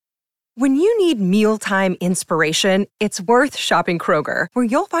When you need mealtime inspiration, it's worth shopping Kroger, where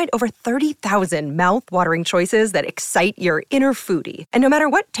you'll find over 30,000 mouth-watering choices that excite your inner foodie. And no matter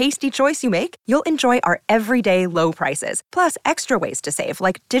what tasty choice you make, you'll enjoy our everyday low prices, plus extra ways to save,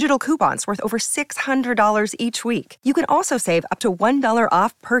 like digital coupons worth over $600 each week. You can also save up to $1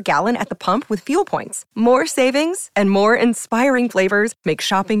 off per gallon at the pump with fuel points. More savings and more inspiring flavors make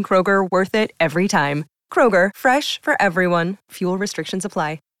shopping Kroger worth it every time. Kroger, fresh for everyone. Fuel restrictions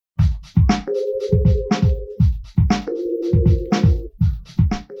apply.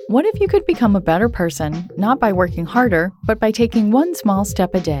 What if you could become a better person, not by working harder, but by taking one small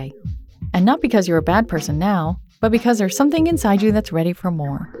step a day? And not because you're a bad person now, but because there's something inside you that's ready for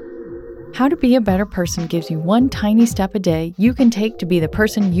more. How to Be a Better Person gives you one tiny step a day you can take to be the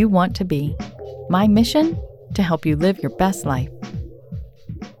person you want to be. My mission? To help you live your best life.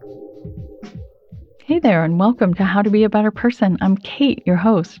 Hey there, and welcome to How to Be a Better Person. I'm Kate, your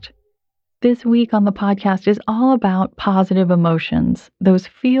host. This week on the podcast is all about positive emotions, those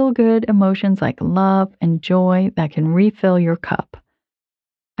feel-good emotions like love and joy that can refill your cup.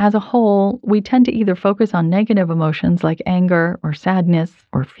 As a whole, we tend to either focus on negative emotions like anger or sadness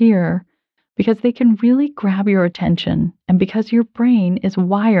or fear because they can really grab your attention and because your brain is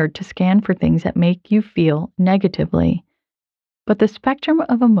wired to scan for things that make you feel negatively. But the spectrum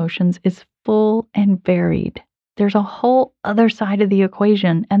of emotions is full and varied. There's a whole other side of the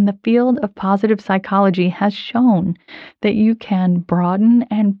equation, and the field of positive psychology has shown that you can broaden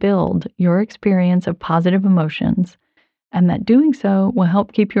and build your experience of positive emotions, and that doing so will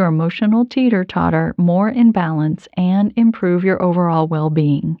help keep your emotional teeter-totter more in balance and improve your overall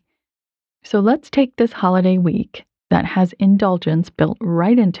well-being. So let's take this holiday week that has indulgence built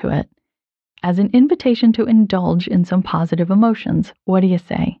right into it as an invitation to indulge in some positive emotions. What do you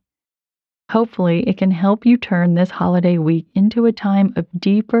say? Hopefully, it can help you turn this holiday week into a time of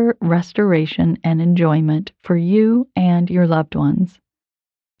deeper restoration and enjoyment for you and your loved ones.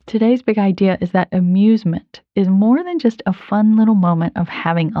 Today's big idea is that amusement is more than just a fun little moment of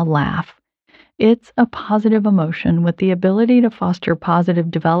having a laugh. It's a positive emotion with the ability to foster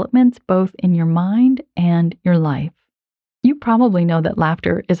positive developments both in your mind and your life. You probably know that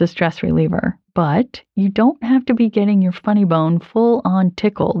laughter is a stress reliever, but you don't have to be getting your funny bone full on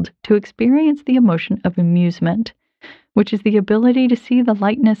tickled to experience the emotion of amusement, which is the ability to see the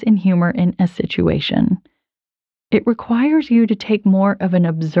lightness and humor in a situation. It requires you to take more of an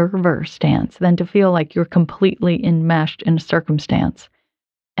observer stance than to feel like you're completely enmeshed in a circumstance.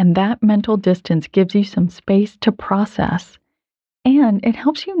 And that mental distance gives you some space to process. And it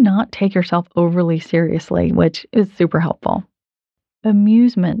helps you not take yourself overly seriously, which is super helpful.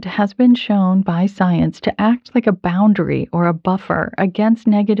 Amusement has been shown by science to act like a boundary or a buffer against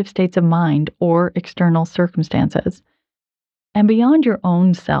negative states of mind or external circumstances. And beyond your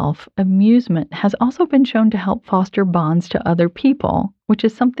own self, amusement has also been shown to help foster bonds to other people, which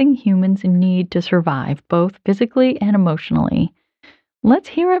is something humans need to survive, both physically and emotionally. Let's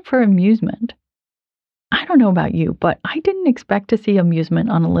hear it for amusement. I don't know about you, but I didn't expect to see amusement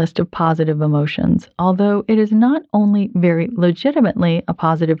on a list of positive emotions, although it is not only very legitimately a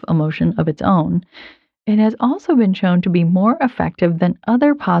positive emotion of its own, it has also been shown to be more effective than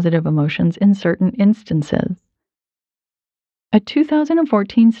other positive emotions in certain instances. A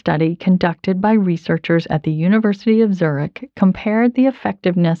 2014 study conducted by researchers at the University of Zurich compared the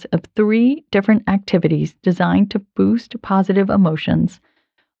effectiveness of 3 different activities designed to boost positive emotions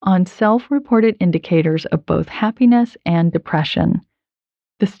on self-reported indicators of both happiness and depression.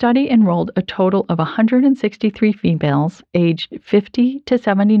 The study enrolled a total of 163 females aged 50 to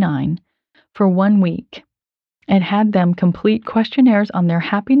 79 for 1 week. It had them complete questionnaires on their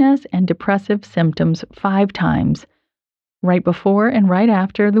happiness and depressive symptoms 5 times, right before and right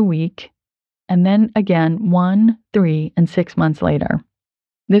after the week, and then again 1, 3, and 6 months later.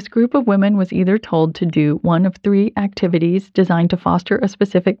 This group of women was either told to do one of 3 activities designed to foster a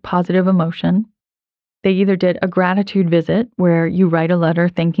specific positive emotion. They either did a gratitude visit, where you write a letter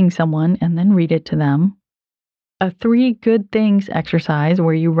thanking someone and then read it to them, a 3 good things exercise,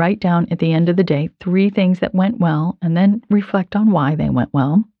 where you write down at the end of the day 3 things that went well and then reflect on why they went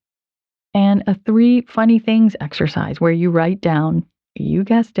well, and a 3 funny things exercise, where you write down, you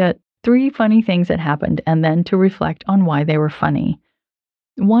guessed it, 3 funny things that happened and then to reflect on why they were funny.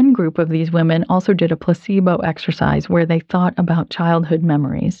 One group of these women also did a placebo exercise where they thought about childhood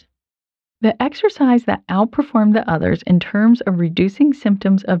memories. The exercise that outperformed the others in terms of reducing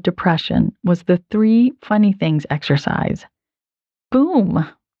symptoms of depression was the 3 funny things exercise. Boom!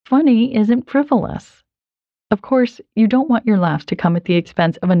 Funny isn't frivolous. Of course, you don't want your laughs to come at the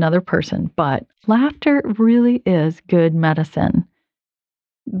expense of another person, but laughter really is good medicine.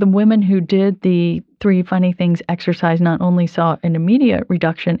 The women who did the 3 funny things exercise not only saw an immediate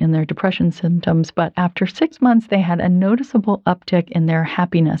reduction in their depression symptoms, but after 6 months, they had a noticeable uptick in their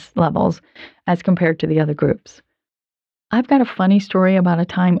happiness levels as compared to the other groups. I've got a funny story about a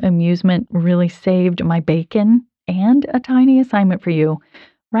time amusement really saved my bacon and a tiny assignment for you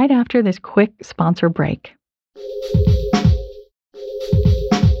right after this quick sponsor break.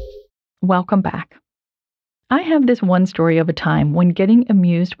 Welcome back. I have this one story of a time when getting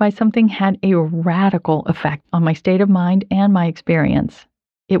amused by something had a radical effect on my state of mind and my experience.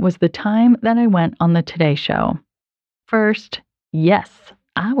 It was the time that I went on the Today Show. First, yes,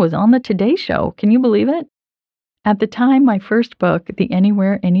 I was on the Today Show. Can you believe it? At the time, my first book, The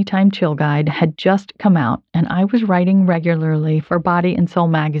Anywhere, Anytime Chill Guide, had just come out, and I was writing regularly for Body and Soul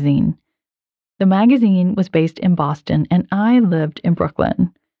magazine. The magazine was based in Boston, and I lived in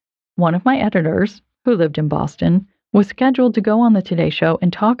Brooklyn. One of my editors, who lived in Boston, was scheduled to go on the Today Show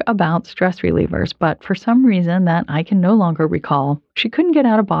and talk about stress relievers, but for some reason that I can no longer recall, she couldn't get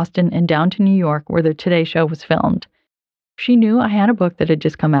out of Boston and down to New York where the Today Show was filmed. She knew I had a book that had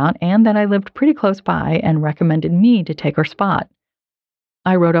just come out and that I lived pretty close by and recommended me to take her spot.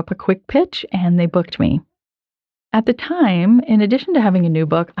 I wrote up a quick pitch and they booked me. At the time, in addition to having a new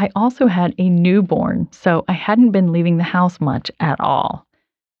book, I also had a newborn, so I hadn't been leaving the house much at all.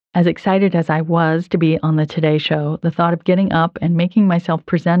 As excited as I was to be on the Today Show, the thought of getting up and making myself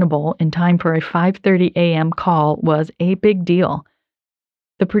presentable in time for a 5:30 a.m. call was a big deal.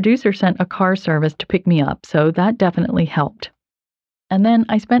 The producer sent a car service to pick me up, so that definitely helped. And then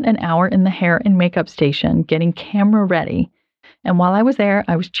I spent an hour in the hair and makeup station getting camera ready. And while I was there,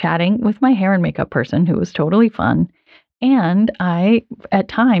 I was chatting with my hair and makeup person, who was totally fun. And I, at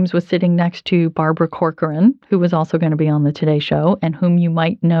times, was sitting next to Barbara Corcoran, who was also going to be on the Today Show and whom you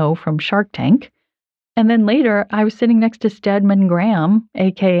might know from Shark Tank. And then later, I was sitting next to Stedman Graham,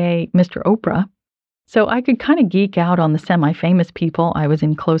 a.k.a. Mr. Oprah. So I could kind of geek out on the semi-famous people I was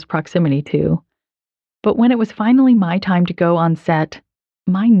in close proximity to. But when it was finally my time to go on set,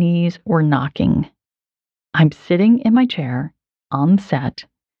 my knees were knocking. I'm sitting in my chair on set,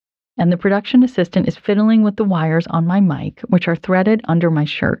 and the production assistant is fiddling with the wires on my mic, which are threaded under my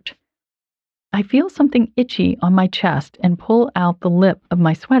shirt. I feel something itchy on my chest and pull out the lip of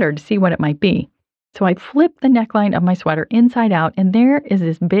my sweater to see what it might be. So I flip the neckline of my sweater inside out, and there is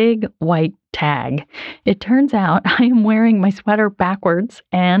this big white tag. It turns out I am wearing my sweater backwards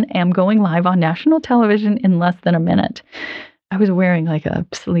and am going live on national television in less than a minute. I was wearing like a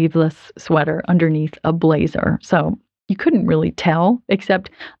sleeveless sweater underneath a blazer, so you couldn't really tell, except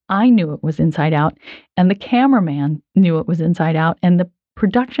I knew it was inside out, and the cameraman knew it was inside out, and the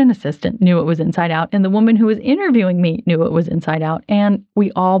production assistant knew it was inside out, and the woman who was interviewing me knew it was inside out, and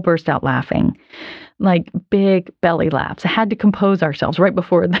we all burst out laughing, like big belly laughs. I had to compose ourselves right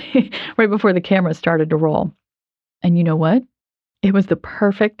before the camera started to roll. And you know what? It was the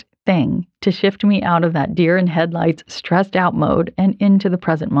perfect thing to shift me out of that deer in headlights stressed out mode and into the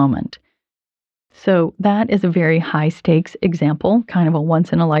present moment. So that is a very high stakes example, kind of a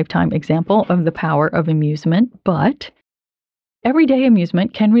once in a lifetime example of the power of amusement, but everyday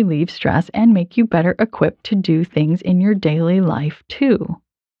amusement can relieve stress and make you better equipped to do things in your daily life too.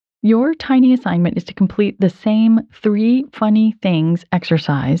 Your tiny assignment is to complete the same 3 funny things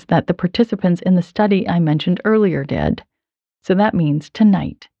exercise that the participants in the study I mentioned earlier did. So that means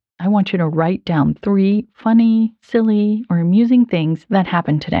tonight, I want you to write down 3 funny, silly, or amusing things that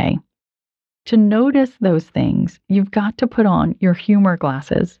happened today. To notice those things, you've got to put on your humor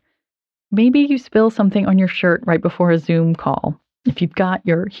glasses. Maybe you spill something on your shirt right before a Zoom call. If you've got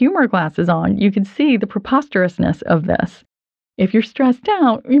your humor glasses on, you can see the preposterousness of this. If you're stressed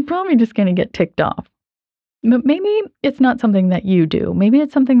out, you're probably just going to get ticked off. But maybe it's not something that you do. Maybe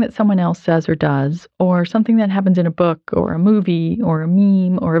it's something that someone else says or does, or something that happens in a book or a movie or a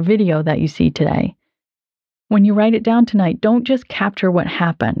meme or a video that you see today. When you write it down tonight, don't just capture what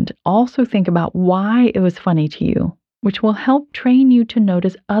happened. Also think about why it was funny to you, which will help train you to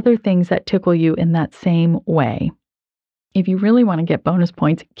notice other things that tickle you in that same way. If you really want to get bonus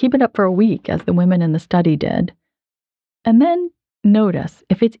points, keep it up for a week, as the women in the study did. And then notice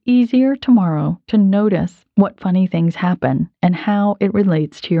if it's easier tomorrow to notice what funny things happen and how it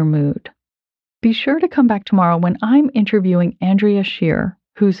relates to your mood. Be sure to come back tomorrow when I'm interviewing Andrea Scheer,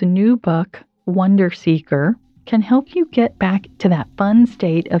 whose new book, Wonder Seeker, can help you get back to that fun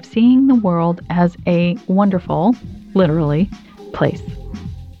state of seeing the world as a wonderful, literally, place.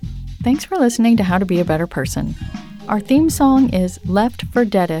 Thanks for listening to How to Be a Better Person. Our theme song is Left for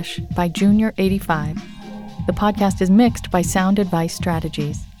Deadish by Junior85. The podcast is mixed by Sound Advice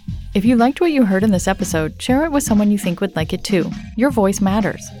Strategies. If you liked what you heard in this episode, share it with someone you think would like it too. Your voice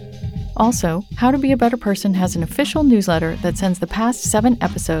matters. Also, How to Be a Better Person has an official newsletter that sends the past 7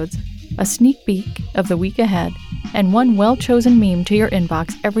 episodes, a sneak peek of the week ahead, and one well-chosen meme to your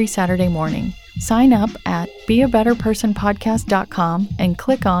inbox every Saturday morning. Sign up at beabetterpersonpodcast.com and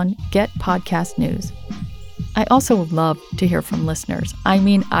click on Get Podcast News. I also love to hear from listeners. I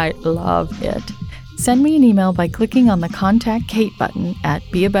love it. Send me an email by clicking on the Contact Kate button at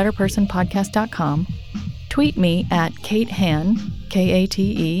beabetterpersonpodcast.com. Tweet me at Kate Han,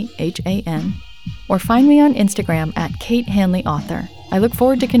 Katehan, or find me on Instagram at Kate Hanley Author. I look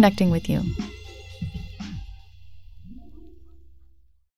forward to connecting with you.